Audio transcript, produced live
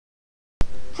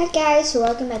Hi guys,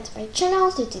 welcome back to my channel.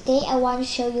 So today I want to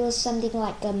show you something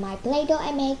like my Play-Doh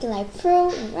I make like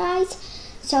fruit and rice.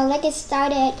 So let's get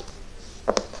started.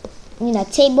 In the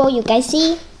table you guys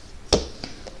see,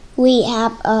 we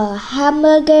have a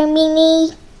hamburger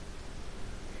mini,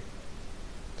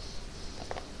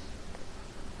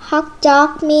 hot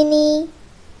dog mini,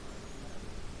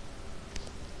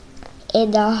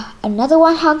 and another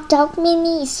one hot dog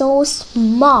mini is so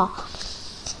small.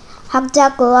 Hot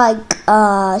dog like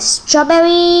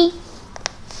strawberry,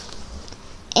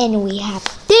 and we have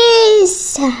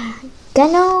this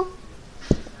gano,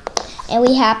 and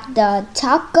we have the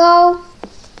taco.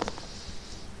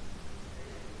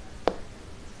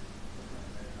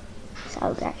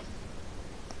 Okay.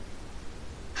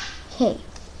 Okay.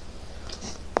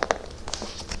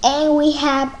 And we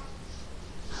have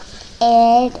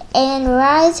egg and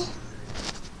rice.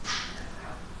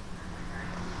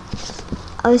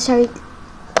 Oh, sorry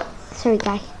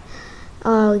guys.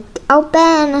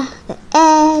 Open the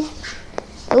egg.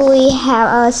 We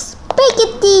have a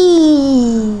spaghetti.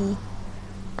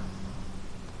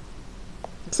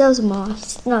 So small,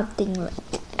 it's nothing like.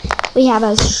 We have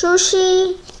a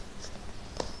sushi.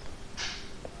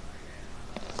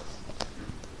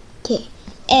 Okay,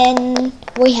 and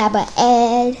we have an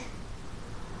egg.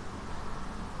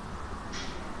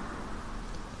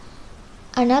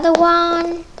 Another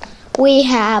one. We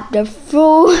have the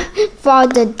fruit for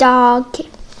the dog.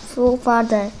 Fruit for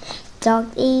the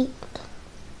dog eat.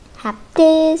 Have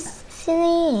this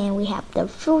silly, and we have the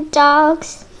fruit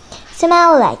dogs.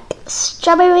 Smell like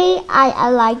strawberry. I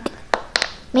like.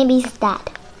 Maybe it's that.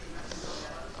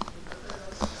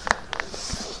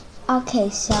 Okay,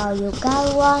 so you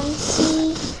guys want to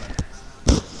see?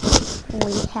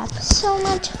 We have so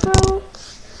much fruit.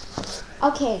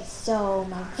 Okay, so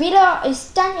my video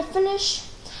is done and finished.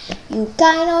 You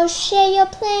guys know, share your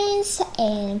plans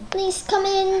and please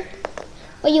comment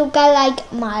what you guys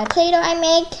like my Play-Doh I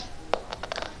make.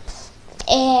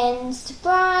 And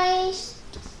subscribe,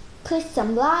 click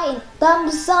some like and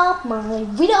thumbs up my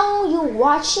video you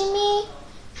watching me.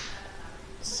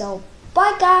 So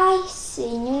bye guys, see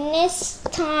you next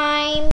time.